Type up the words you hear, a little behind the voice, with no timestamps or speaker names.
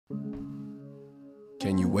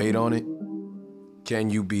Can you wait on it? Can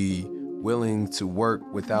you be willing to work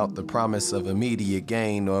without the promise of immediate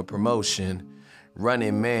gain or promotion?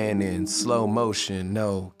 Running man in slow motion,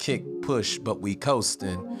 no kick push, but we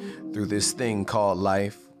coasting through this thing called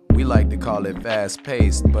life. We like to call it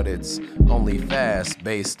fast-paced, but it's only fast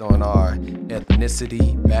based on our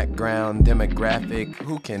ethnicity, background, demographic.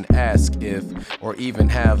 Who can ask if, or even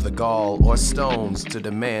have the gall or stones to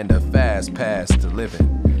demand a fast pass to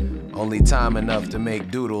living? Only time enough to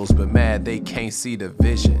make doodles, but mad they can't see the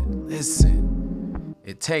vision. Listen,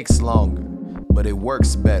 it takes longer, but it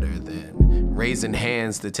works better than raising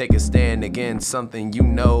hands to take a stand against something you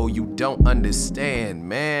know you don't understand.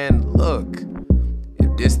 Man, look.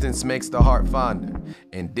 Distance makes the heart fonder,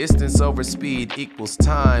 and distance over speed equals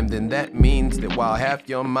time. Then that means that while half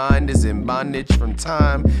your mind is in bondage from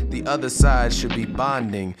time, the other side should be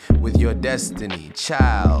bonding with your destiny.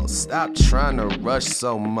 Child, stop trying to rush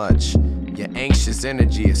so much. Your anxious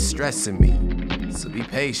energy is stressing me, so be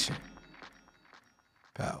patient.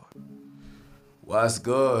 Power. What's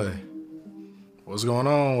good? What's going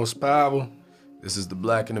on? What's powerful? This is the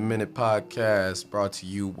Black in a Minute podcast, brought to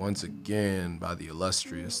you once again by the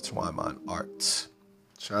illustrious Twyman Art.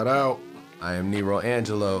 Shout out. I am Nero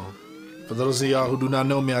Angelo. For those of y'all who do not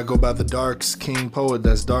know me, I go by the Dark King Poet.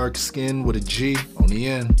 That's dark skin with a G on the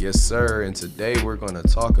end. Yes, sir. And today we're going to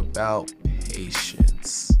talk about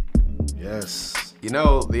patience. Yes. You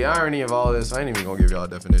know, the irony of all this, I ain't even going to give y'all a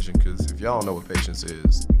definition, because if y'all don't know what patience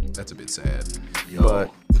is, that's a bit sad. Yo.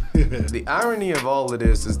 But the irony of all of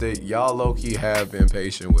this is that y'all low-key have been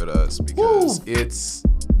patient with us, because it's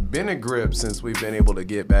been a grip since we've been able to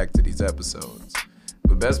get back to these episodes.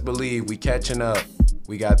 But best believe we catching up.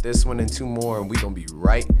 We got this one and two more, and we gonna be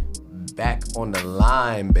right back on the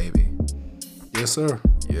line, baby. Yes, sir.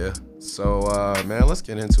 Yeah. So, man, let's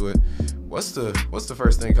get into it. What's the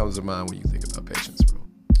first thing that comes to mind when you think about patience, bro?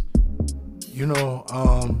 You know,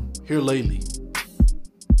 here lately,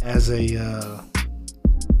 as a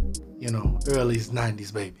early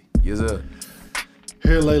 90s baby. Yes, sir.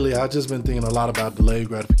 Here lately, I've just been thinking a lot about delayed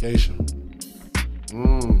gratification.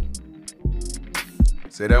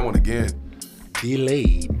 Say that one again.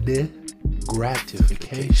 Delayed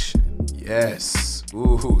gratification. Yes.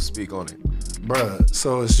 Ooh, speak on it. Bruh,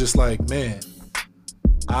 so it's just like, man,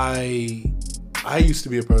 I used to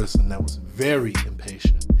be a person that was very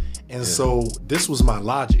impatient. And so this was my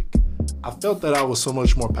logic. I felt that I was so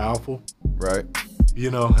much more powerful. Right. You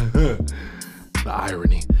know, the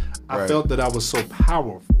irony. I felt that I was so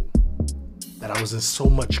powerful, that I was in so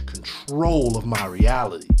much control of my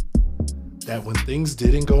reality, that when things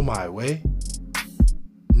didn't go my way,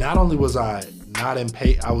 not only was I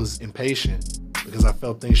I was impatient because I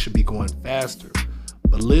felt things should be going faster,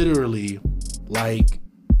 but literally, like,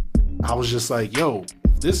 I was just like, yo,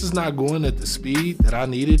 if this is not going at the speed that I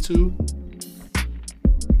needed to,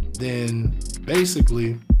 then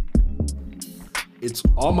basically, it's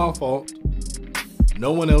all my fault,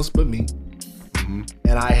 no one else but me. Mm-hmm.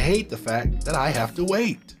 And I hate the fact that I have to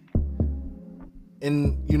wait.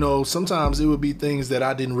 And, you know, sometimes it would be things that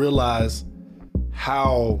I didn't realize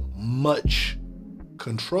how much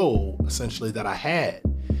control, essentially, that I had.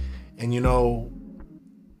 And, you know,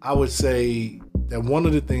 I would say that one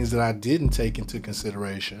of the things that I didn't take into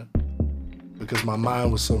consideration, because my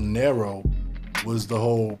mind was so narrow, was the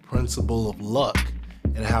whole principle of luck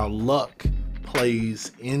and how luck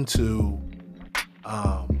plays into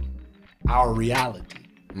our reality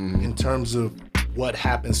in terms of what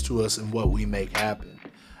happens to us and what we make happen.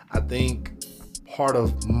 I think part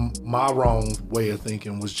of my wrong way of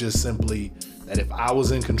thinking was just simply that if I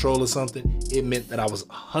was in control of something, it meant that I was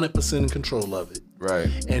 100% in control of it. Right.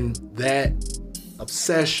 And that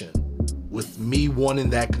obsession with me wanting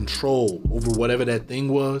that control over whatever that thing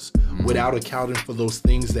was, without accounting for those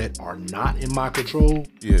things that are not in my control,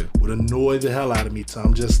 would annoy the hell out of me. So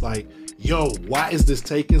I'm just like, yo, why is this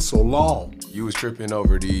taking so long? You was tripping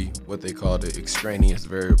over what they call the extraneous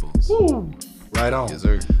variables. Woo. Right on. Yes,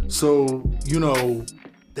 sir. So, you know,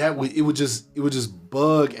 it would just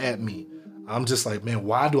bug at me. I'm just like, man,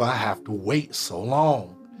 why do I have to wait so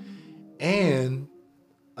long? And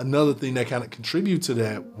another thing that kind of contributed to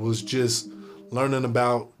that was just learning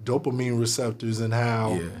about dopamine receptors and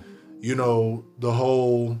how, you know, the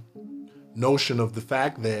whole notion of the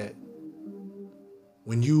fact that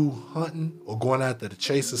when you hunting or going after the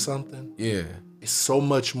chase of something, it's so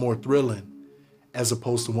much more thrilling as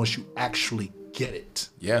opposed to once you actually get it.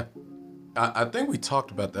 Yeah. I think we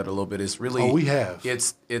talked about that a little bit. It's really... Oh, we have.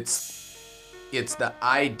 It's the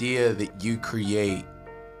idea that you create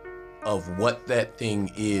of what that thing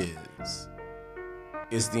is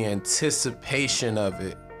the anticipation of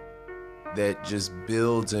it that just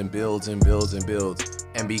builds and builds and builds and builds.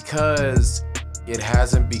 And because it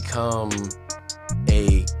hasn't become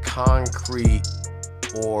a concrete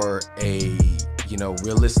or a,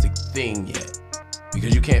 realistic thing yet,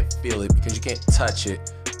 because you can't feel it, because you can't touch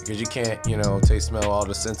it, because you can't, taste, smell, all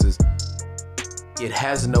the senses, it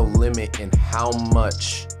has no limit in how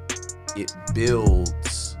much it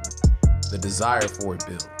builds, the desire for it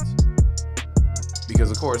builds.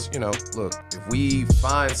 Because of course, look, if we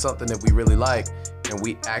find something that we really like and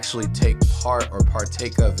we actually take part or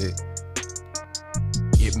partake of it,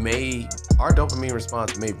 our dopamine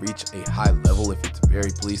response may reach a high level if it's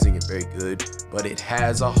very pleasing and very good, but it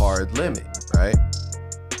has a hard limit, right?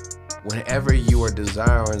 Whenever you are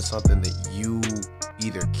desiring something that you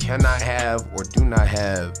either cannot have or do not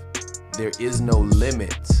have, there is no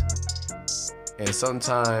limit. And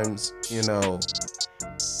sometimes,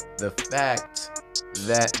 the fact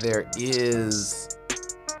that there is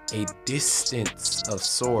a distance of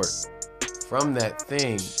sort from that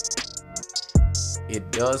thing, it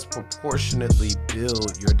does proportionately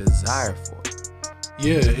build your desire for it.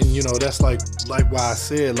 Yeah, and that's like why I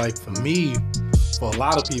said, like, for me, for a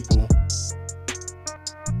lot of people,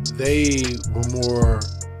 they were more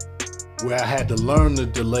where I had to learn the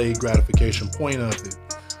delayed gratification point of it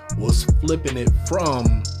was flipping it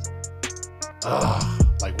from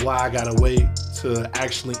like why I gotta wait to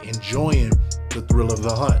actually enjoying the thrill of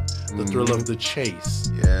the hunt, the thrill of the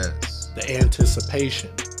chase, yes, the anticipation.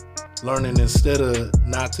 Learning instead of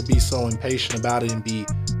not to be so impatient about it and be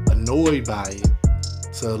annoyed by it,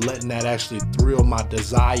 to letting that actually thrill my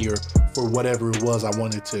desire for whatever it was I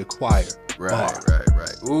wanted to acquire. Right.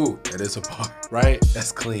 Ooh, that is a bar. Right?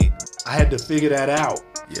 That's clean. I had to figure that out.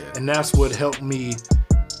 Yeah. And that's what helped me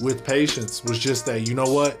with patience, was just that,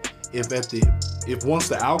 if once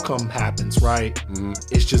the outcome happens, right,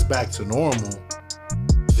 it's just back to normal,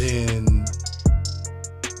 then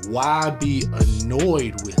why be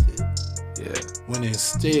annoyed with it? Yeah. When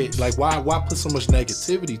instead, like, why put so much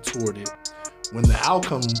negativity toward it when the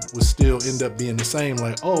outcome would still end up being the same?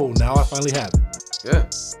 Like, oh, now I finally have it. Yeah.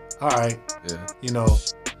 All right. Yeah.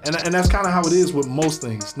 And that's kind of how it is with most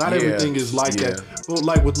things. Not everything is like that. But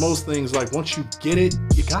like with most things, like once you get it,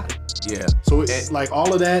 you got it. Yeah. So it's like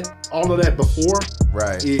all of that before,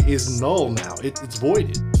 right, is null now. It's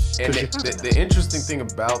voided. And the interesting thing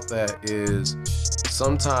about that is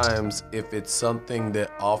sometimes if it's something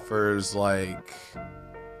that offers like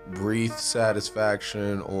brief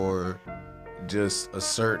satisfaction or just a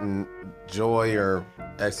certain joy or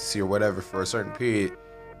ecstasy or whatever for a certain period,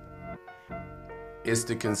 it's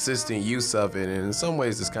the consistent use of it. And in some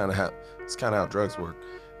ways it's kind of how drugs work.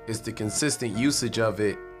 It's the consistent usage of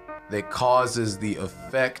it that causes the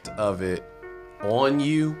effect of it on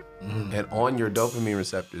you and on your dopamine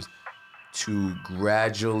receptors to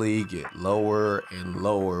gradually get lower and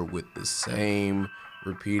lower with the same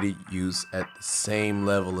repeated use at the same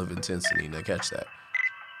level of intensity. Now catch that.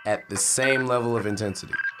 At the same level of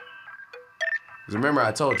intensity. Because remember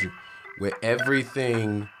I told you, with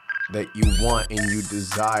everything that you want and you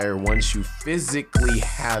desire, once you physically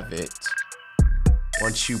have it,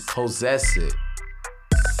 once you possess it,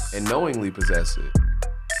 and knowingly possess it,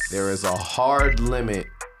 there is a hard limit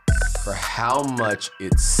for how much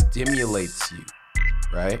it stimulates you,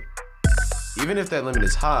 right? Even if that limit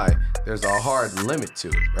is high, there's a hard limit to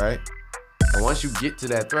it, right? And once you get to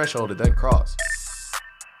that threshold, it doesn't cross.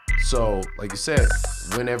 So, like you said,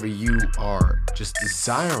 whenever you are just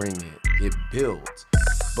desiring it, it builds.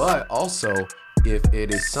 But also, if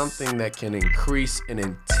it is something that can increase in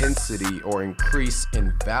intensity or increase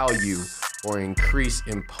in value or increase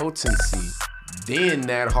in potency, then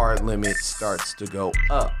that hard limit starts to go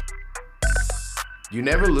up. You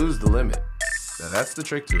never lose the limit. Now that's the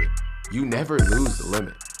trick to it. You never lose the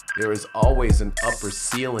limit. There is always an upper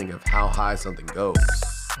ceiling of how high something goes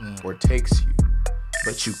or takes you.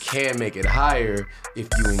 But you can make it higher if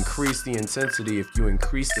you increase the intensity, if you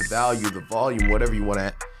increase the value, the volume, whatever you want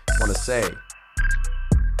to say.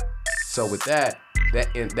 So with that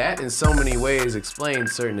in so many ways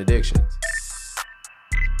explains certain addictions.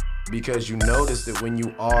 Because you notice that when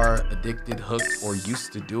you are addicted, hooked, or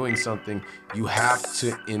used to doing something, you have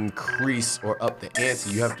to increase or up the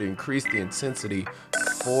ante. You have to increase the intensity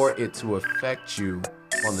for it to affect you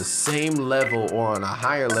on the same level or on a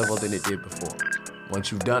higher level than it did before. Once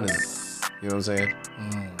you've done it, you know what I'm saying?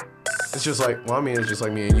 It's just like, it's just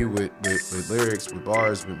like me and you with lyrics, with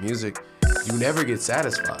bars, with music. You never get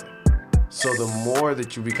satisfied. So the more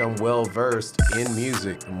that you become well-versed in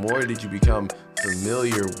music, the more that you become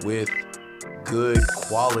familiar with good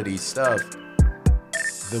quality stuff,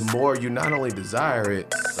 the more you not only desire it,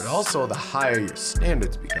 but also the higher your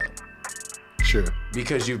standards become. sure.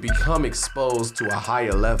 Because you've become exposed to a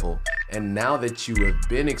higher level. And now that you have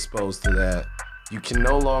been exposed to that, you can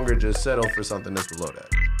no longer just settle for something that's below that.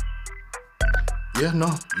 Yeah,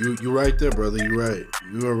 no, you're right there, brother. You're right.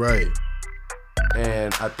 You are right.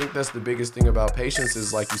 And I think that's the biggest thing about patience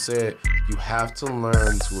is, like you said, you have to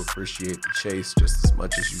learn to appreciate the chase just as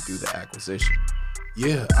much as you do the acquisition.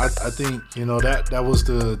 Yeah, I think, that was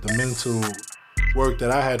the mental work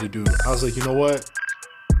that I had to do. I was like, you know what?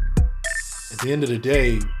 At the end of the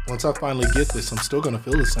day, once I finally get this, I'm still going to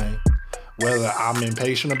feel the same. Whether I'm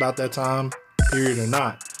impatient about that time period or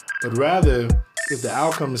not. But rather, if the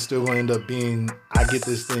outcome is still going to end up being, I get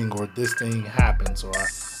this thing or this thing happens or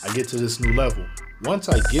I get to this new level. Once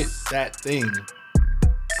I get that thing,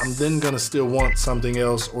 I'm then going to still want something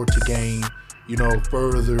else or to gain,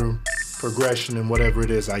 further progression in whatever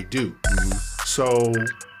it is I do. Mm-hmm. So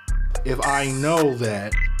if I know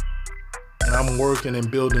that and I'm working and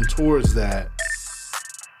building towards that,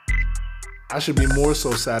 I should be more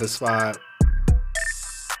so satisfied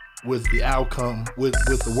with the outcome, with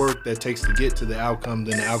the work that takes to get to the outcome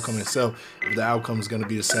than the outcome itself, if the outcome is going to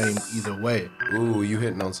be the same either way. Ooh, you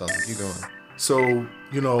hitting on something. Keep going. So,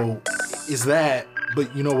 is that,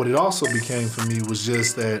 but what it also became for me was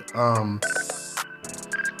just that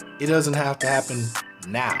it doesn't have to happen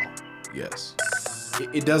now. Yes.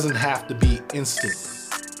 It doesn't have to be instantly.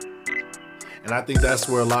 And I think that's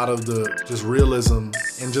where a lot of the just realism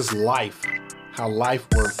and just life, how life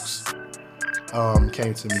works,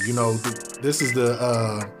 came to me. This is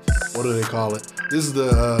the what do they call it? This is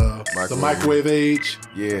the microwave age.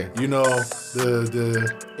 Yeah.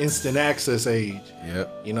 The instant access age.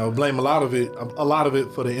 Yep. Blame a lot of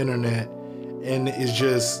it for the internet, and it's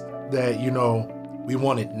just that we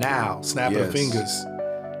want it now, snap of the fingers.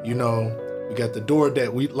 We got the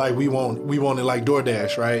DoorDash. We want it like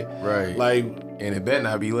DoorDash, right? Right. And it better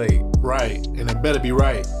not be late. Right. And it better be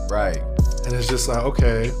right. Right. And it's just like,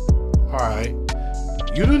 okay, all right.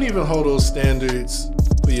 You didn't even hold those standards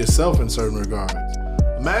for yourself in certain regards.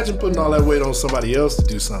 Imagine putting all that weight on somebody else to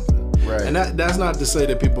do something. Right. And that's not to say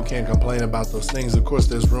that people can't complain about those things. Of course,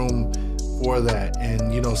 there's room for that. And,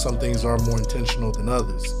 some things are more intentional than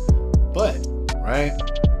others. But, right,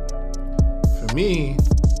 for me,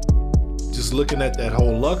 just looking at that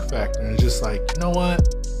whole luck factor and just like, you know what?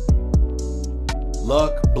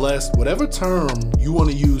 Luck, blessed, whatever term you want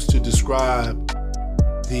to use to describe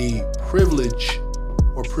the privilege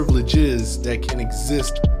or privileges that can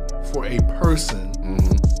exist for a person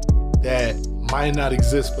that might not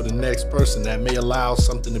exist for the next person, that may allow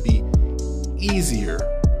something to be easier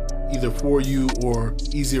either for you or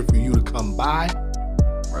easier for you to come by.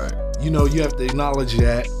 Right. You have to acknowledge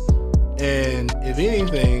that. And if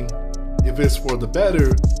anything, if it's for the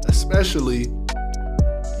better, especially,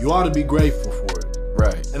 you ought to be grateful for it.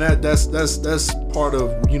 Right. And that's part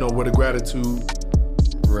of, where the gratitude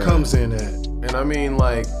comes in at. And I mean,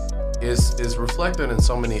 it's reflected in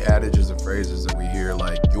so many adages and phrases that we hear,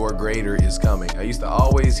 like, your greater is coming. I used to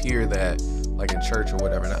always hear that, like, in church or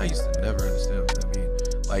whatever, and I used to never understand what that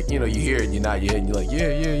means. Like, you hear it and you nod your head and you're like,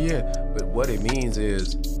 yeah. But what it means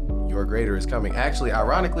is, your greater is coming. Actually,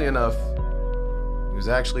 ironically enough, he was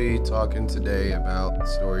actually talking today about the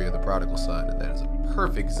story of the prodigal son, and that is a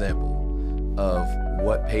perfect example of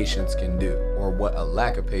what patience can do, or what a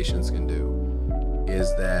lack of patience can do,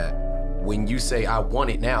 is that when you say, I want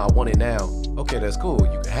it now, okay, that's cool,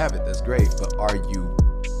 you can have it, that's great, but are you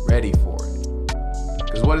ready for it?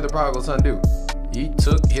 Because what did the prodigal son do? He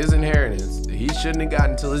took his inheritance that he shouldn't have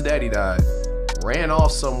gotten until his daddy died, ran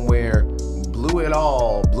off somewhere, blew a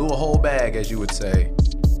whole bag, as you would say,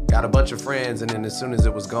 got a bunch of friends, and then as soon as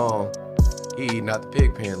it was gone, he eating out the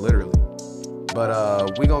pig pen, literally.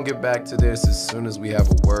 But we're gonna get back to this as soon as we have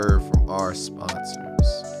a word from our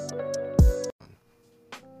sponsors.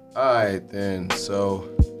 All right, then. So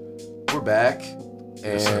we're back,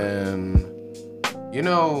 and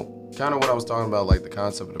kind of what I was talking about, like the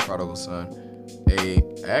concept of the prodigal son. I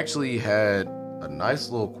actually had a nice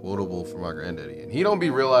little quotable from my granddaddy, and he don't be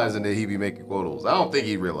realizing that he be making quotables. I don't think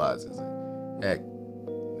he realizes it. Heck,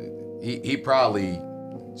 he probably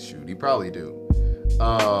do.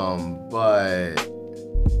 But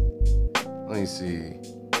let me see.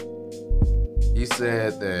 He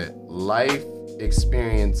said that life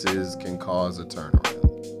experiences can cause a turnaround.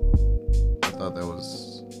 I thought that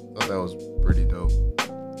was pretty dope.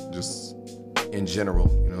 Just in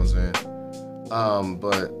general, you know what I'm saying?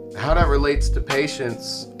 But how that relates to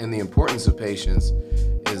patience and the importance of patience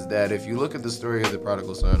is that if you look at the story of the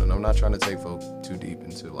prodigal son, and I'm not trying to take folk too deep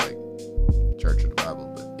into like church or the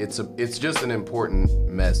Bible, but it's just an important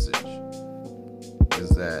message, is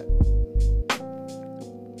that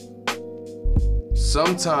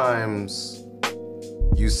sometimes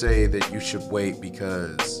you say that you should wait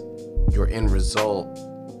because your end result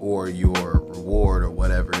or your reward or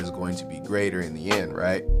whatever is going to be greater in the end,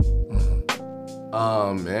 right?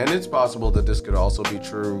 And it's possible that this could also be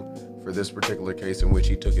true for this particular case in which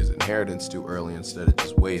he took his inheritance too early instead of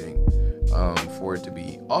just waiting for it to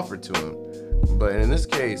be offered to him. But in this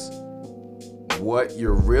case, what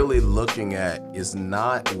you're really looking at is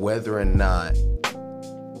not whether or not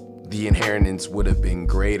the inheritance would have been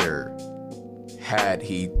greater had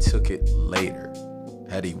he took it later,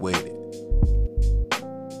 had he waited.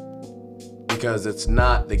 Because it's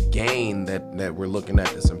not the gain that we're looking at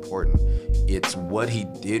that's important. It's what he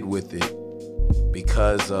did with it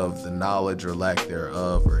because of the knowledge or lack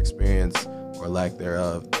thereof, or experience or lack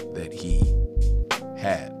thereof that he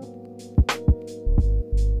had.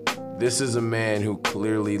 This is a man who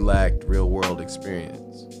clearly lacked real-world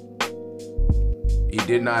experience. He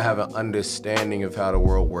did not have an understanding of how the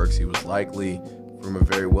world works. He was likely from a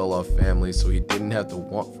very well-off family, so he didn't have to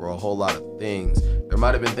want for a whole lot of things. There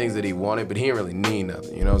might have been things that he wanted, but he didn't really need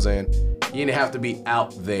nothing, you know what I'm saying? He didn't have to be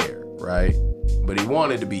out there, right? But he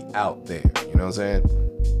wanted to be out there, you know what I'm saying?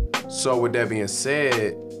 So with that being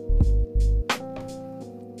said,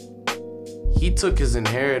 he took his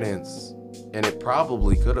inheritance, and it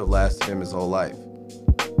probably could have lasted him his whole life.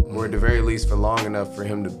 Or at the very least for long enough for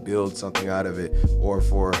him to build something out of it, or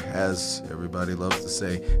for, as everybody loves to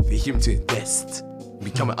say, for him to invest,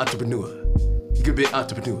 become an entrepreneur. You could be an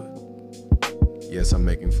entrepreneur. Yes, I'm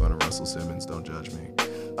making fun of Russell Simmons, don't judge me.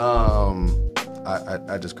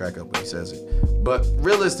 I just crack up when he says it. But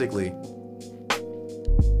realistically,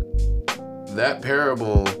 that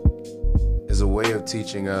parable is a way of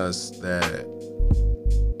teaching us that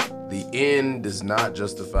the end does not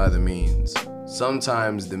justify the means.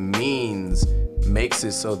 Sometimes the means makes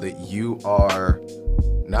it so that you are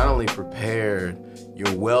not only prepared,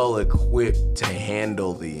 you're well equipped to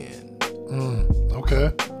handle the end.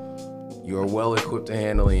 Okay. You're well equipped to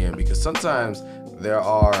handle the end, because sometimes there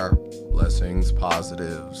are blessings,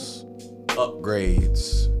 positives,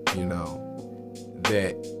 upgrades, you know,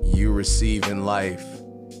 that you receive in life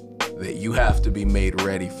that you have to be made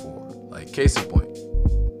ready for. Like, case in point.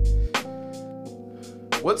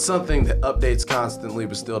 What's something that updates constantly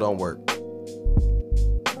but still don't work?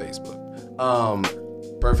 Facebook.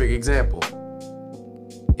 Perfect example.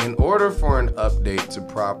 In order for an update to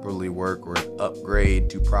properly work, or an upgrade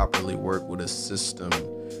to properly work with a system,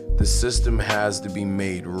 the system has to be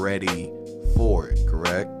made ready for it,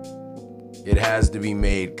 correct? It has to be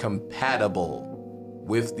made compatible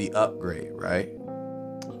with the upgrade, right?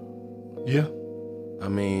 Yeah. I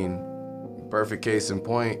mean, perfect case in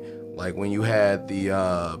point, like when you had the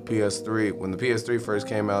PS3, when the PS3 first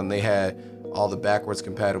came out and they had all the backwards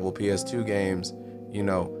compatible PS2 games, you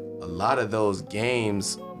know, a lot of those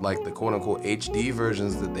games, like the quote unquote HD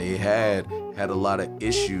versions that they had a lot of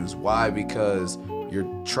issues. Why? Because you're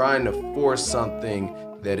trying to force something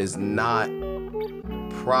that is not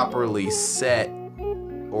properly set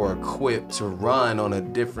or equipped to run on a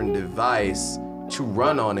different device to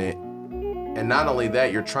run on it. And not only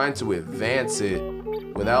that, you're trying to advance it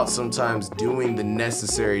without sometimes doing the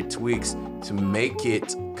necessary tweaks to make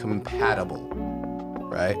it compatible,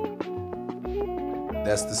 right?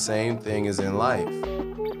 That's the same thing as in life.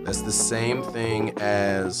 That's the same thing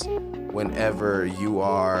as whenever you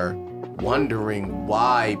are wondering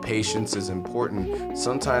why patience is important.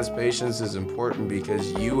 Sometimes patience is important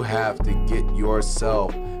because you have to get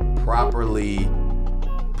yourself properly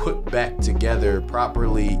put back together,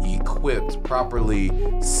 properly equipped, properly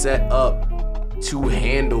set up to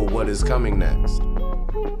handle what is coming next.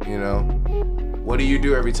 You know? What do you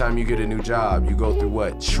do every time you get a new job? You go through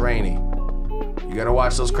what? Training. You gotta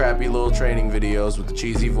watch those crappy little training videos with the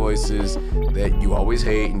cheesy voices that you always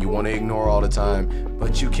hate and you want to ignore all the time,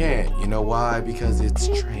 but you can't. You know why? Because it's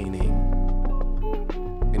training.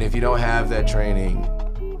 And if you don't have that training,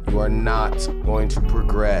 you are not going to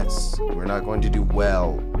progress. You are not going to do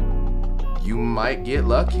well. You might get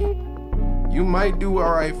lucky. You might do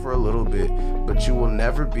all right for a little bit, but you will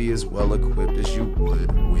never be as well equipped as you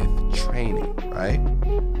would with training, right?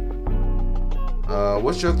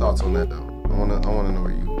 What's your thoughts on that though? I wanna know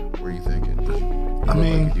where you thinking. I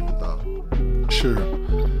mean, like you even thought. Sure.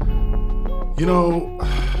 You know,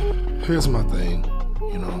 here's my thing.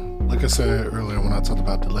 You know, like I said earlier when I talked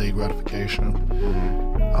about delayed gratification,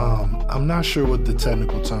 I'm not sure what the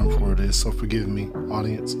technical term for it is, so forgive me,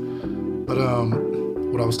 audience. But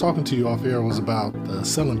what I was talking to you off air was about the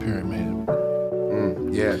selling pyramid.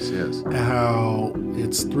 Yes. And how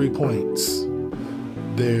it's 3 points.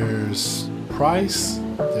 There's price,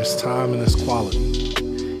 there's time, and there's quality.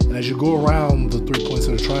 And as you go around the 3 points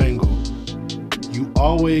of the triangle, you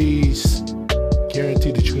always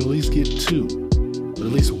guarantee that you can at least get 2, but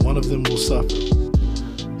at least one of them will suffer.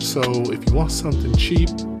 So if you want something cheap,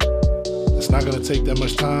 it's not going to take that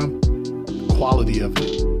much time, the quality of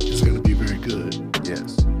it is going to be very good.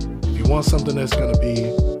 Yes. If you want something that's going to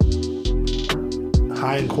be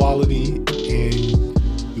high in quality and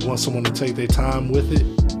you want someone to take their time with it,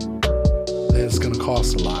 then it's going to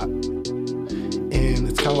cost a lot. And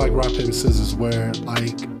it's kind of like rock, paper, scissors, where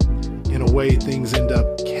like in a way things end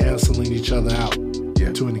up canceling each other out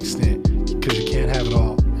to an extent, because you can't have it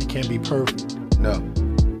all. It can't be perfect. No.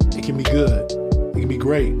 It can be good. It can be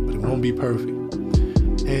great, but it won't be perfect.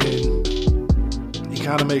 And it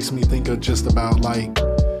kind of makes me think of just about like,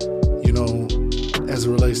 you know, as it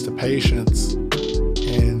relates to patience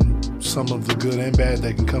and some of the good and bad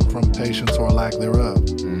that can come from patience or lack thereof.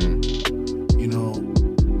 Mm-hmm. You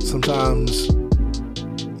know, sometimes,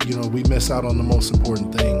 you know, we miss out on the most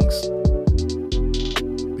important things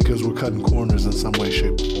because we're cutting corners in some way,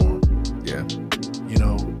 shape, or form. Yeah. You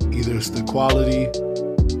know, either it's the quality,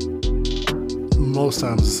 most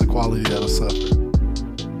times it's the quality that'll suffer.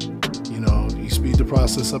 You know, you speed the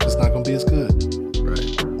process up, it's not going to be as good.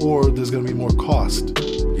 Right. Or there's going to be more cost.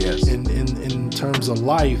 Yes. In terms of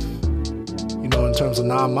life, you know, in terms of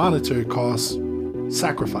non-monetary costs,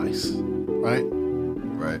 sacrifice, right?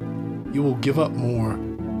 Right. You will give up more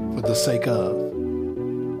for the sake of.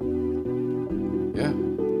 Yeah.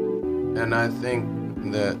 And I think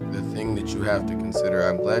that the thing that you have to consider,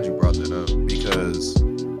 I'm glad you brought that up, because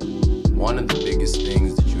one of the biggest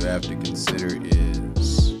things that you have to consider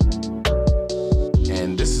is,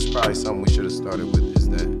 and this is probably something we should have started with, is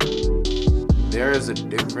that there is a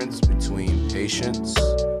difference between patience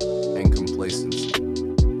and complacency.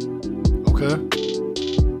 Okay.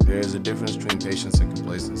 There is a difference between patience and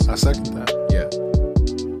complacency. I second that. Yeah.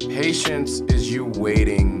 Patience is you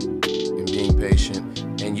waiting and being patient.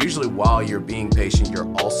 And usually while you're being patient,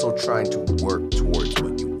 you're also trying to work towards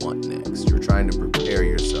what you want next. You're trying to prepare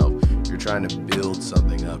yourself. You're trying to build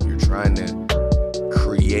something up. You're trying to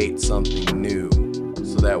create something new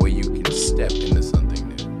so that way you can step into something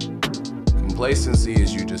new. Complacency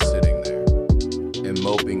is you just sitting there and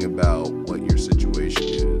moping about what your situation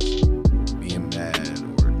is, being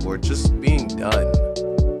mad or just being done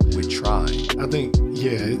with trying. I think,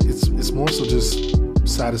 yeah, it's more so just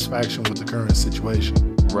satisfaction with the current situation.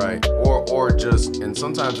 Right. Or just, and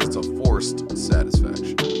sometimes it's a forced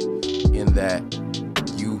satisfaction in that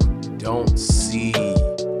you don't see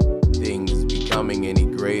things becoming any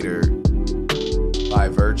greater by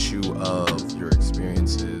virtue of your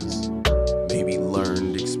experiences, maybe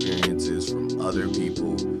learned experiences from other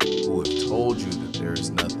people who have told you that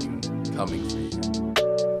there's nothing coming for you.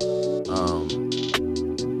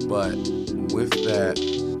 But with that,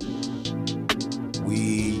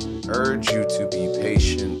 we urge you to be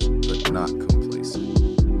patient but not complacent.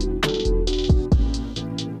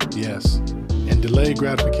 Yes. And delayed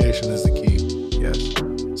gratification is the key. Yes.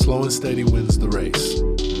 Slow and steady wins the race.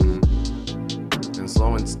 Mm-hmm. And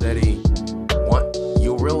slow and steady,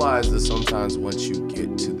 you'll realize that sometimes once you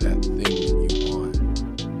get to that thing that you want,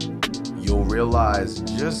 you'll realize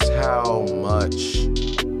just how much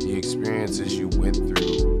the experiences you went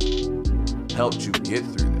through helped you get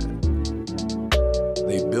through that.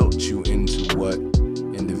 They built you into what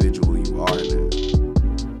individual you are now.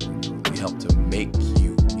 They helped to make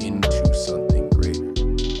you into something greater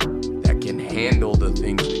that can handle the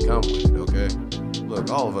things that come with it, okay? Look,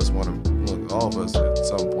 all of us at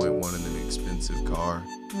some point wanted an expensive car,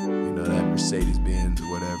 you know, that Mercedes-Benz or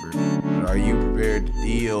whatever. But are you prepared to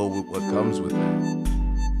deal with what comes with that?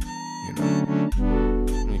 You know?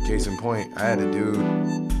 In case in point, I had a dude,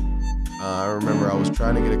 I remember I was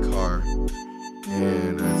trying to get a car,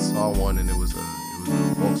 and I saw one, and it was a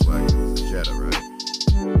Volkswagen, it was a Jetta, right?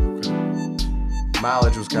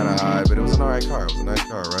 Mileage was kind of high, but it was an alright car. It was a nice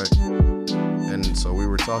car, right? And so we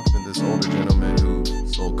were talking to this older gentleman who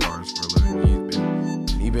sold cars for a living.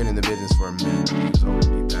 He'd been in the business for a minute. He was over at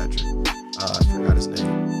D. Patrick. I forgot his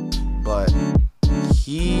name, but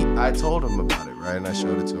I told him about it, right? And I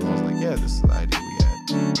showed it to him. I was like, yeah, this is the idea we had.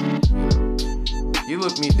 You know. He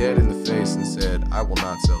looked me dead in the face and said, I will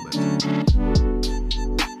not sell that to you.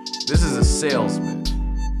 This is a salesman,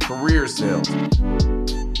 career salesman.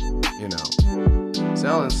 You know,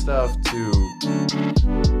 selling stuff to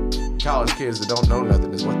college kids that don't know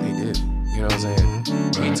nothing is what they did. You know what I'm saying?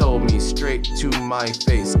 Mm-hmm. He told me straight to my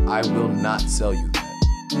face, I will not sell you that.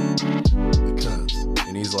 Because,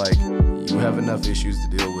 and he's like, you have enough issues to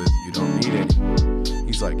deal with. You don't need any more.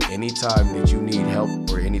 He's like, anytime that you need help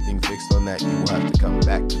or anything fixed on that, you will have to come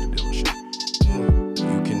back to the dealership.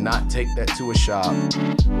 You cannot take that to a shop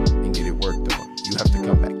and get it worked on. You have to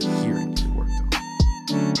come back here and get it worked on.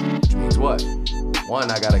 Which means what? One,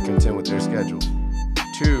 I gotta contend with their schedule.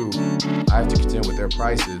 Two, I have to contend with their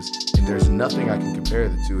prices, and there's nothing I can compare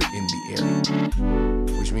the two in the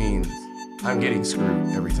area. Which means I'm getting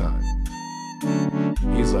screwed every time.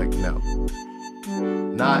 He's like, no.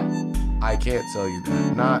 Not, I can't sell you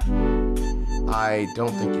that. Not, I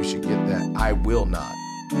don't think you should get that. I will not.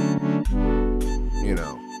 You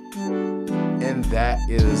know. And that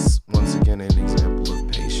is, once again, an example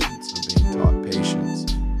of patience, of being taught patience.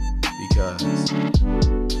 Because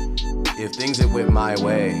if things had went my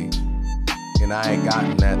way and I had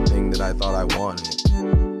gotten that thing that I thought I wanted,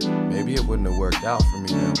 maybe it wouldn't have worked out for me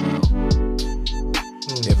that well.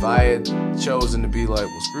 If I had chosen to be like,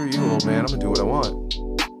 well, screw you, old man, I'm gonna do what I want,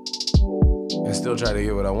 and still try to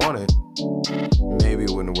get what I wanted, maybe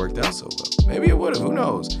it wouldn't have worked out so well. Maybe it would have, who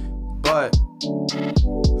knows? But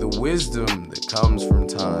the wisdom that comes from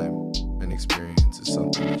time and experience is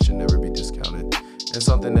something that should never be discounted, and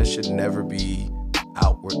something that should never be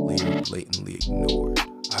outwardly or blatantly ignored.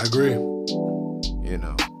 I agree. You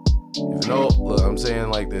know, if an old, look, I'm saying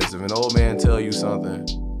like this, if an old man tell you something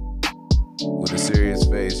with a serious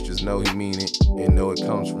face, just know he mean it and know it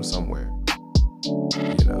comes from somewhere.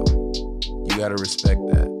 You know, you gotta respect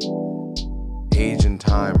that. Age and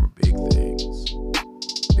time are big things.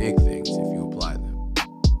 Big things if you apply them.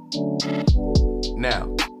 Now,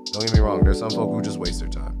 don't get me wrong, there's some folk who just waste their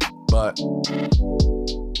time. But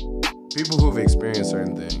people who've experienced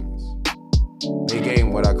certain things, they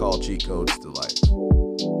gain what I call cheat codes to life.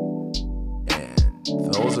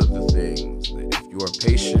 And those are the things that if you are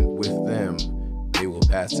patient with them, they will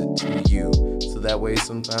pass it to you. So that way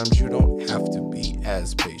sometimes you don't have to be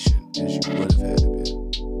as patient as you would have had to be.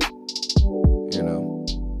 You know?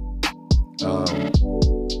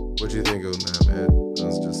 What do you think of that, man?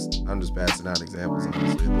 I'm just passing out examples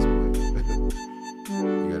honestly at this point.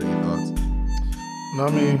 You got any thoughts? No, I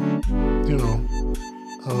mean, you know,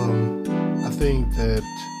 I think that,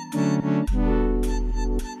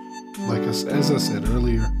 like as I said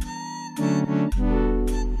earlier,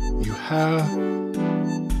 you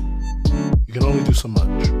can only do so much,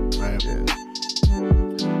 right? Yeah.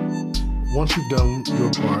 Once you've done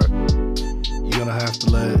your part, you're gonna have to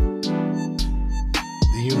let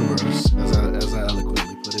the universe, as I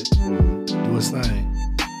eloquently put it, do its thing.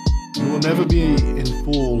 You will never be in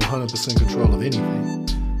full 100% control of anything.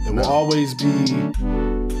 There will always be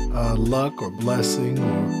luck or blessing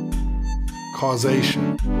or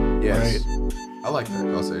causation. Yes. Right? I like that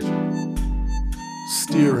causation.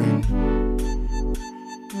 Steering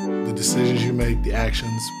the decisions you make, the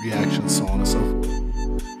actions, reactions, so on and so forth.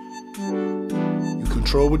 You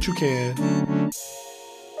control what you can,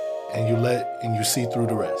 and you see through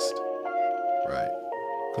the rest. Right.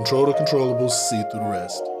 Control the controllables, see through the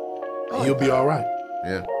rest. And you'll be all right.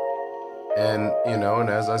 Yeah. And, you know, and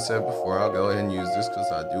as I said before, I'll go ahead and use this because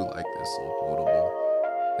I do like this little quotable.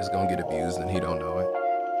 It's going to get abused and he don't know it.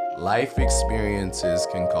 Life experiences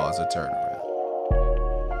can cause a turnaround.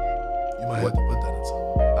 You might have to put that in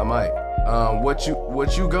something. I might.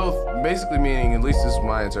 What you go, basically meaning, at least this is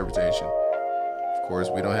my interpretation. Of course,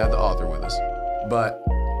 we don't have the author with us. But,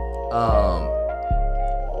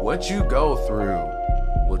 what you go through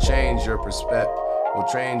will change your will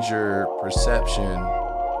change your perception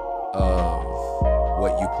of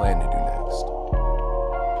what you plan to do next.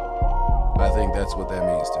 I think that's what that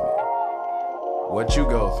means to me. What you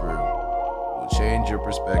go through will change your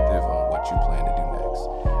perspective on what you plan to do next.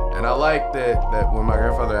 And I like that when my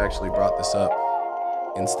grandfather actually brought this up,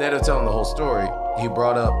 instead of telling the whole story, he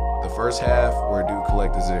brought up the first half where dude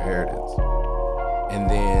collected his inheritance. And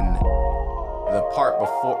then the part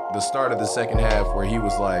before the start of the second half where he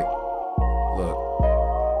was like, look,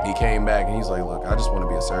 he came back and he's like, look, I just want to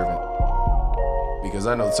be a servant. Because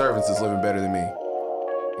I know the servants is living better than me.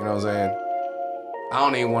 You know what I'm saying? I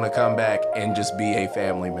don't even want to come back and just be a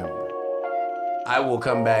family member. I will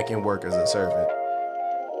come back and work as a servant.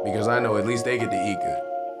 Because I know at least they get to eat good.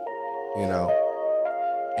 You know?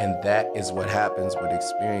 And that is what happens with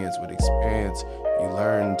experience. With experience, you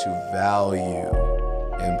learn to value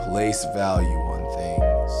and place value on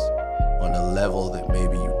things on a level that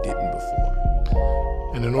maybe you didn't before.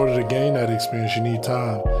 And in order to gain that experience, you need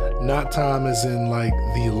time. Not time as in like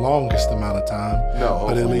the longest amount of time, No,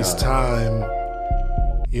 but at least not. time,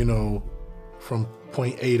 you know, from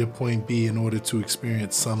point A to point B in order to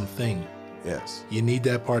experience something. Yes. You need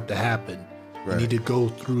that part to happen. Right. You need to go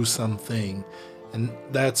through something. And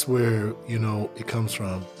that's where, you know, it comes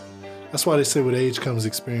from. That's why they say with age comes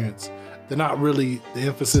experience. The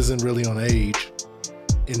emphasis isn't really on age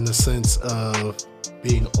in the sense of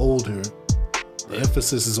being older, the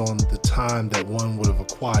emphasis is on the time that one would have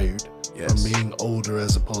acquired from being older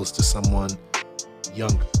as opposed to someone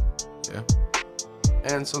younger. Yeah.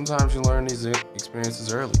 And sometimes you learn these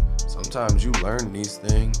experiences early. Sometimes you learn these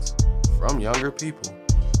things from younger people.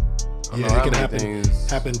 Yeah, it can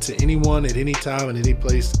happen to anyone at any time, in any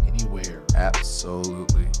place, anywhere.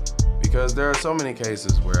 Absolutely. Because there are so many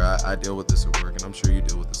cases where I deal with this at work, and I'm sure you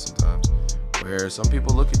deal with this sometimes, where some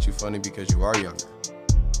people look at you funny because you are younger.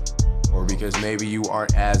 Or because maybe you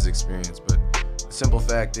aren't as experienced. But the simple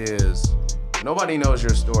fact is, nobody knows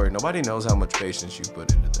your story. Nobody knows how much patience you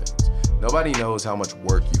put into things. Nobody knows how much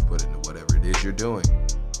work you've put into whatever it is you're doing.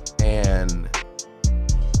 And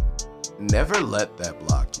never let that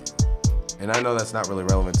block you. And I know that's not really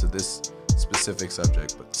relevant to this specific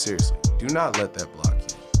subject, but seriously, do not let that block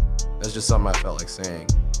you. That's just something I felt like saying.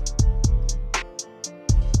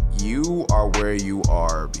 You are where you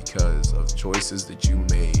are because of choices that you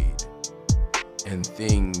made and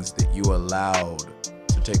things that you allowed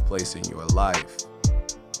to take place in your life,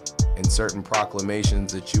 and certain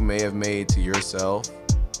proclamations that you may have made to yourself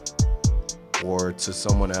or to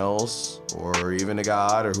someone else or even to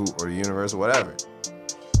God or the universe or whatever.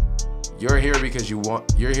 You're here because you're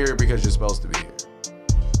here because you're supposed to be here.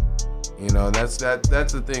 You know, that's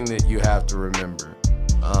the thing that you have to remember.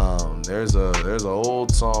 There's an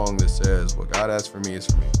old song that says, "What God has for me is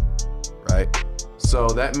for me," right? So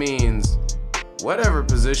that means whatever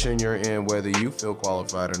position you're in, whether you feel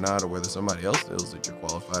qualified or not, or whether somebody else feels that you're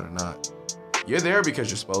qualified or not, you're there because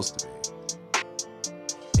you're supposed to be.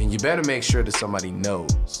 And you better make sure that somebody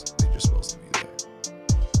knows that you're supposed to be there.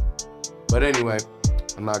 But anyway,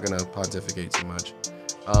 I'm not gonna pontificate too much.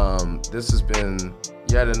 This has been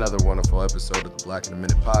yet another wonderful episode of the Black in a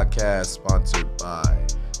Minute podcast, sponsored by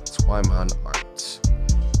Twyman Art.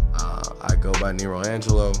 I go by Nero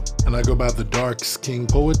Angelo. And I go by the Dark Skin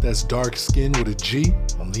Poet. That's dark skin with a G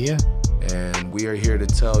on the end. And we are here to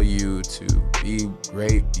tell you to be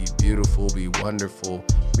great, be beautiful, be wonderful,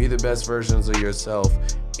 be the best versions of yourself,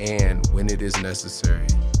 and when it is necessary,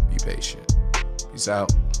 be patient. Peace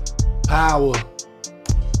out. Power.